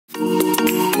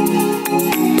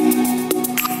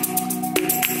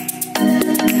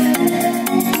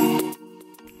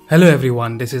Hello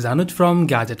everyone, this is Anuj from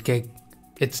Gadget Kick.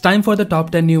 It's time for the top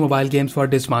 10 new mobile games for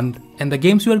this month, and the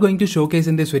games we are going to showcase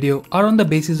in this video are on the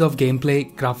basis of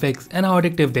gameplay, graphics and how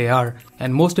addictive they are,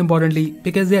 and most importantly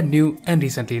because they are new and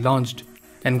recently launched.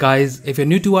 And guys, if you're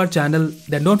new to our channel,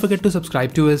 then don't forget to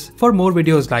subscribe to us for more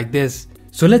videos like this.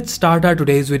 So let's start our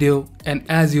today's video, and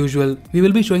as usual, we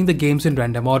will be showing the games in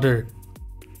random order.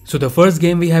 So the first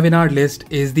game we have in our list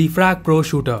is the FRAG Pro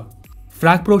Shooter.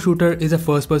 FRAG Pro Shooter is a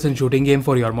first-person shooting game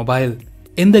for your mobile.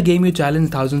 In the game, you challenge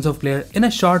thousands of players in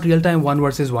a short real-time 1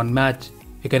 versus 1 match.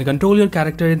 You can control your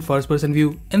character in first-person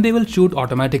view and they will shoot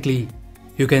automatically.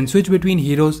 You can switch between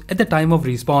heroes at the time of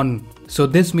respawn. So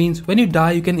this means when you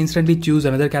die, you can instantly choose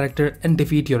another character and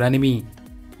defeat your enemy.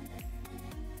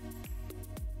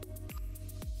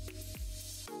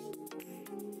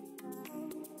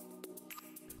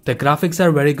 The graphics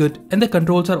are very good and the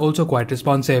controls are also quite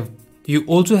responsive. You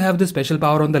also have the special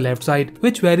power on the left side,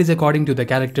 which varies according to the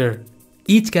character.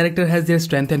 Each character has their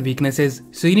strengths and weaknesses,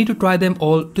 so you need to try them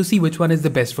all to see which one is the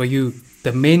best for you.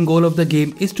 The main goal of the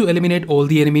game is to eliminate all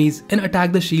the enemies and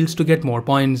attack the shields to get more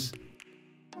points.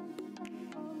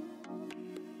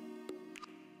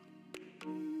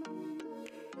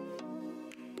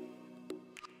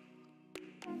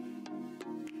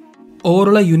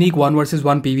 Overall, a unique 1 versus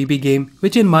 1 PvP game,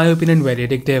 which in my opinion very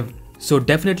addictive. So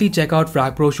definitely check out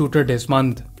FRAG Pro Shooter this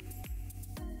month.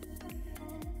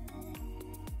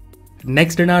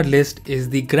 Next in our list is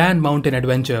the Grand Mountain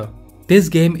Adventure. This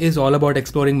game is all about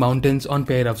exploring mountains on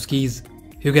pair of skis.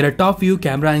 You get a top view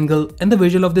camera angle and the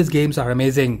visual of these games are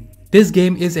amazing. This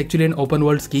game is actually an open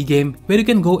world ski game where you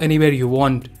can go anywhere you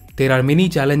want. There are many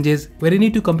challenges where you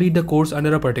need to complete the course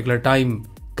under a particular time.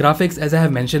 Graphics, as I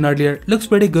have mentioned earlier, looks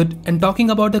pretty good, and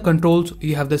talking about the controls,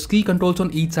 you have the ski controls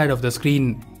on each side of the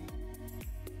screen.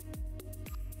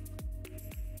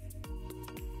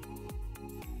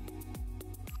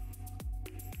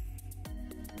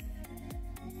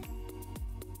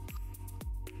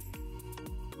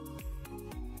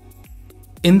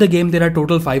 In the game, there are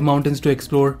total 5 mountains to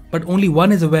explore, but only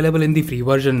one is available in the free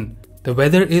version. The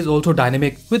weather is also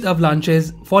dynamic with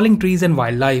avalanches, falling trees and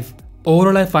wildlife.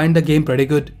 Overall, I find the game pretty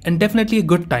good and definitely a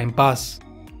good time pass.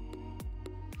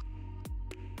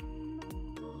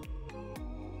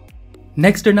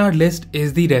 Next in our list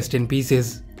is the Rest in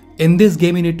Pieces. In this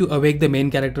game, you need to awake the main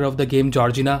character of the game,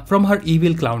 Georgina, from her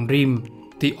evil clown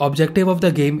dream. The objective of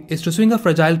the game is to swing a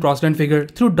fragile porcelain figure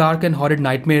through dark and horrid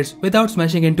nightmares without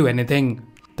smashing into anything.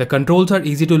 The controls are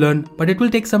easy to learn, but it will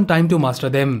take some time to master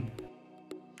them.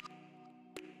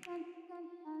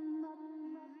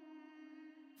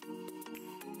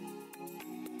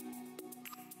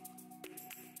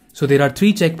 So there are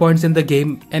 3 checkpoints in the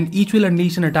game and each will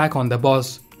unleash an attack on the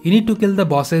boss. You need to kill the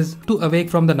bosses to awake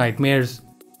from the nightmares.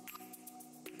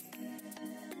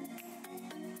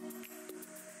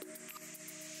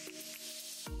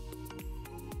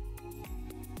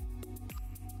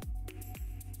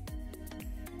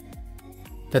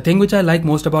 The thing which I like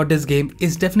most about this game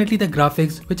is definitely the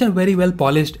graphics, which are very well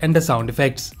polished, and the sound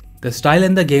effects. The style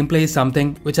and the gameplay is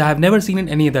something which I have never seen in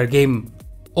any other game.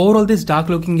 Overall, this dark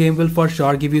looking game will for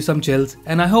sure give you some chills,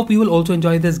 and I hope you will also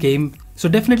enjoy this game, so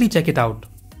definitely check it out.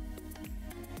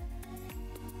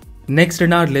 Next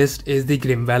in our list is the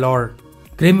Grim Valor.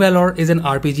 Grim Valor is an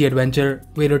RPG adventure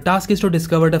where your task is to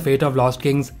discover the fate of lost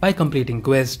kings by completing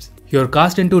quests. You're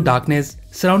cast into darkness,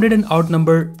 surrounded and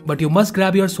outnumbered, but you must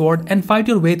grab your sword and fight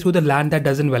your way through the land that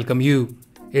doesn't welcome you.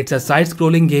 It's a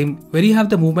side-scrolling game where you have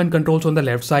the movement controls on the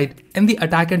left side and the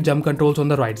attack and jump controls on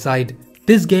the right side.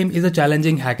 This game is a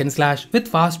challenging hack and slash with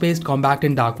fast-paced combat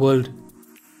in dark world.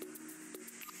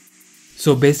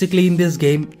 So basically in this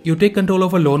game, you take control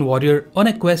of a lone warrior on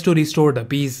a quest to restore the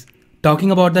peace.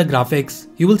 Talking about the graphics,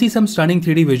 you will see some stunning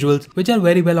 3D visuals which are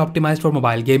very well optimized for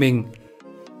mobile gaming.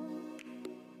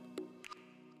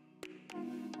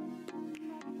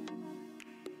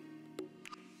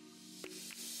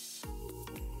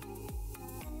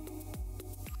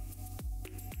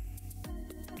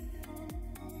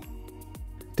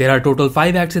 There are total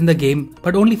 5 acts in the game,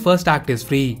 but only first act is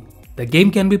free. The game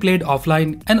can be played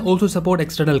offline and also support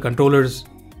external controllers.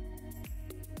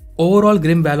 Overall,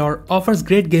 Grim Valor offers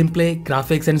great gameplay,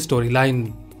 graphics and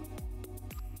storyline.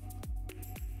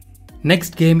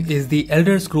 Next game is the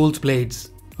Elder Scrolls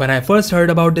Blades. When I first heard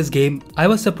about this game, I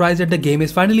was surprised that the game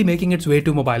is finally making its way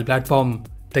to mobile platform.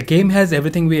 The game has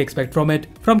everything we expect from it,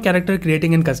 from character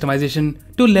creating and customization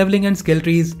to leveling and skill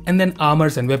trees, and then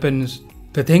armors and weapons.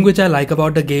 The thing which I like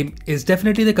about the game is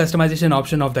definitely the customization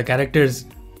option of the characters.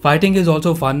 Fighting is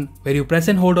also fun, where you press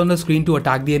and hold on the screen to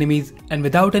attack the enemies, and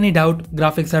without any doubt,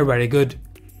 graphics are very good.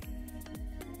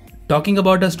 Talking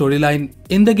about the storyline,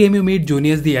 in the game you meet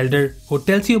Junius the Elder, who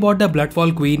tells you about the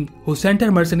Bloodfall Queen who sent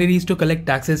her mercenaries to collect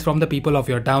taxes from the people of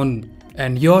your town.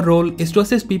 And your role is to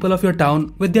assist people of your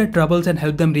town with their troubles and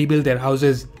help them rebuild their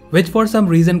houses, which for some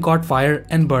reason caught fire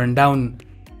and burned down.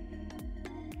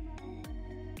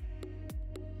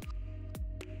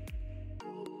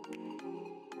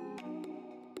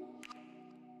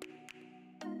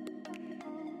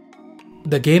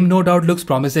 The game no doubt looks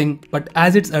promising, but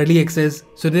as it's early access,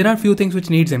 so there are few things which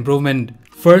needs improvement.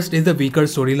 First is the weaker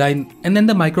storyline, and then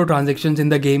the microtransactions in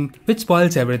the game which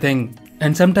spoils everything.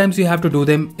 And sometimes you have to do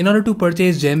them in order to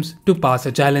purchase gems to pass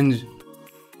a challenge.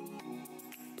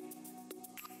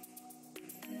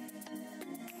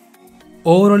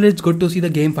 Overall, it's good to see the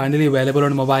game finally available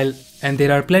on mobile, and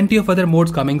there are plenty of other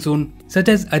modes coming soon, such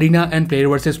as Arena and Player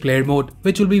vs Player mode,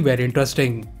 which will be very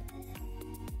interesting.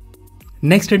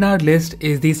 Next in our list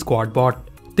is the Squad Bot.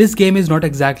 This game is not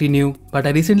exactly new, but I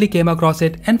recently came across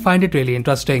it and find it really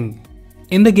interesting.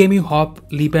 In the game you hop,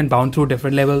 leap and bound through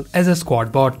different levels as a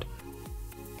Squad Bot.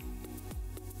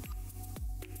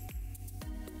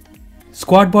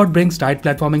 Squad Bot brings tight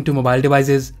platforming to mobile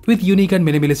devices with unique and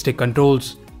minimalistic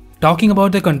controls. Talking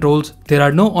about the controls, there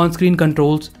are no on-screen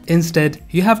controls. Instead,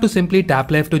 you have to simply tap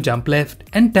left to jump left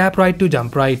and tap right to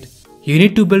jump right. You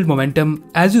need to build momentum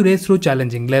as you race through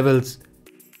challenging levels.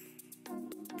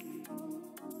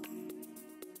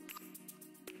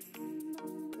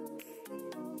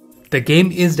 The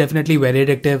game is definitely very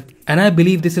addictive, and I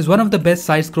believe this is one of the best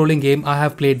side-scrolling game I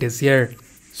have played this year.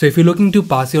 So if you're looking to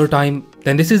pass your time,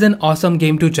 then this is an awesome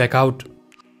game to check out.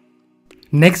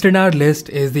 Next in our list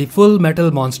is the Full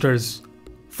Metal Monsters.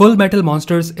 Full Metal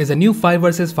Monsters is a new 5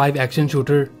 vs 5 action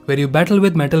shooter where you battle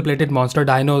with metal-plated monster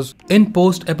dinos in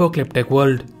post-apocalyptic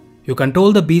world. You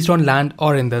control the beast on land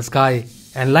or in the sky,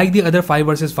 and like the other 5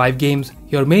 vs 5 games,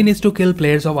 your main is to kill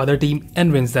players of other team and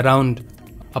wins the round.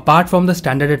 Apart from the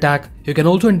standard attack, you can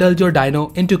also indulge your dino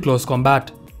into close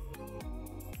combat.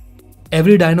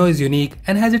 Every dino is unique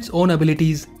and has its own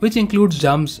abilities, which includes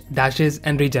jumps, dashes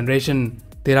and regeneration.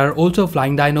 There are also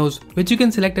flying dinos, which you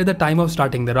can select at the time of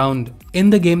starting the round. In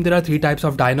the game there are 3 types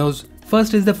of dinos.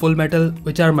 First is the Full Metal,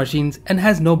 which are machines and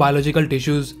has no biological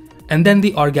tissues. And then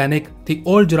the Organic, the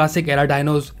old Jurassic era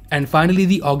dinos, and finally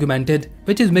the Augmented,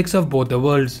 which is mix of both the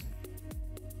worlds.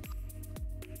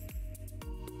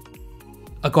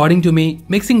 According to me,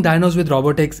 mixing dinos with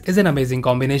robotics is an amazing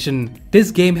combination.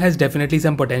 This game has definitely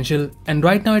some potential, and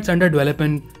right now it's under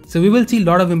development, so we will see a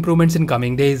lot of improvements in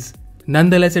coming days.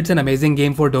 Nonetheless, it's an amazing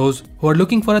game for those who are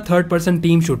looking for a third-person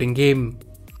team shooting game.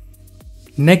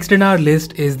 Next in our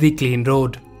list is the Clean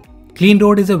Road. Clean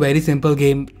Road is a very simple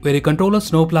game where you control a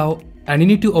snowplow and you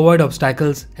need to avoid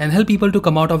obstacles and help people to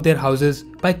come out of their houses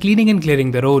by cleaning and clearing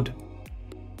the road.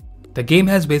 The game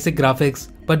has basic graphics,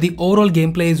 but the overall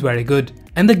gameplay is very good,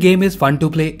 and the game is fun to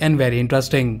play and very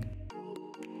interesting.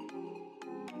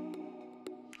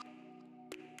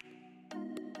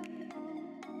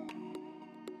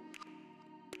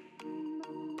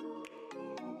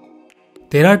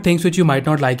 There are things which you might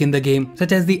not like in the game,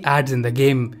 such as the ads in the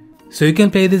game. So you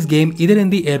can play this game either in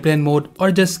the airplane mode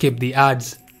or just skip the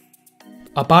ads.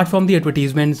 Apart from the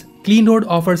advertisements, Clean Road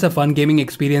offers a fun gaming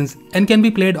experience and can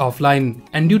be played offline,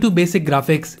 and due to basic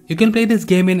graphics, you can play this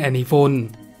game in any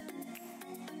phone.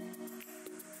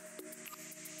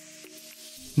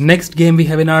 Next game we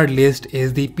have in our list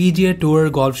is the PGA Tour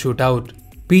Golf Shootout.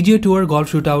 PGA Tour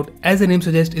Golf Shootout, as the name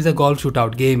suggests, is a golf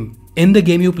shootout game. In the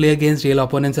game you play against real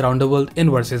opponents around the world in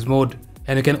versus mode,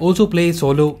 and you can also play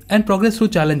solo and progress through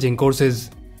challenging courses.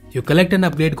 You collect and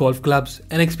upgrade golf clubs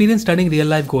and experience stunning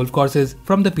real-life golf courses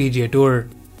from the PGA Tour.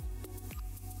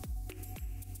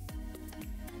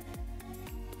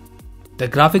 The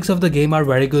graphics of the game are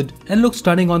very good and look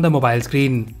stunning on the mobile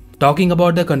screen. Talking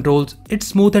about the controls, it's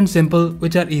smooth and simple,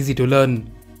 which are easy to learn.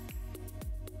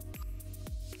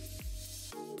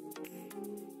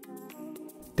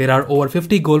 There are over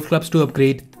 50 golf clubs to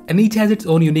upgrade, and each has its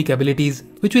own unique abilities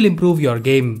which will improve your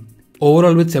game.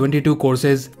 Overall, with 72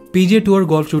 courses, PGA Tour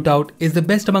Golf Shootout is the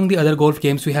best among the other golf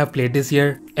games we have played this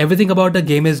year. Everything about the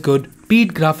game is good, be it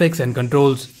graphics and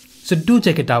controls, so do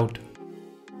check it out.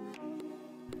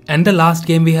 And the last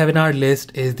game we have in our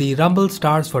list is the Rumble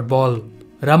Stars Football.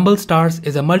 Rumble Stars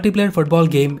is a multiplayer football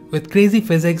game with crazy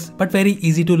physics but very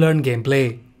easy to learn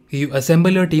gameplay. You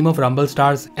assemble your team of Rumble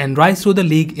Stars and rise through the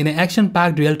league in an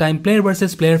action-packed real-time player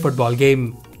versus player football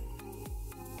game.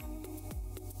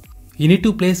 You need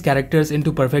to place characters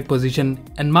into perfect position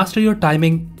and master your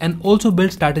timing, and also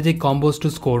build strategic combos to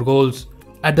score goals.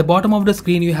 At the bottom of the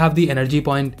screen you have the energy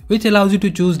point, which allows you to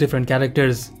choose different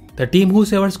characters. The team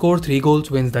whoever scores 3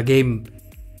 goals wins the game.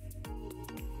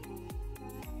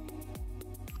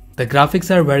 The graphics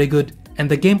are very good and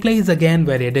the gameplay is again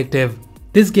very addictive.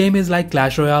 This game is like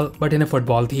Clash Royale but in a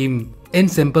football theme. In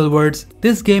simple words,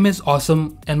 this game is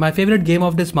awesome and my favorite game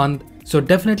of this month, so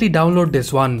definitely download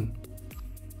this one.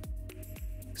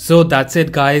 So that's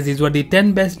it guys, these were the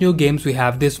 10 best new games we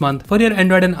have this month for your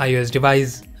Android and iOS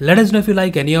device. Let us know if you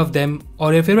like any of them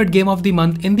or your favorite game of the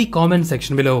month in the comment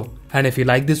section below. And if you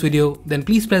like this video, then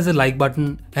please press the like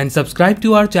button and subscribe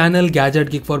to our channel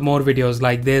Gadget Geek for more videos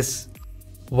like this.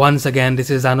 Once again, this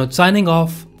is Anuj signing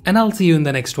off and I'll see you in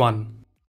the next one.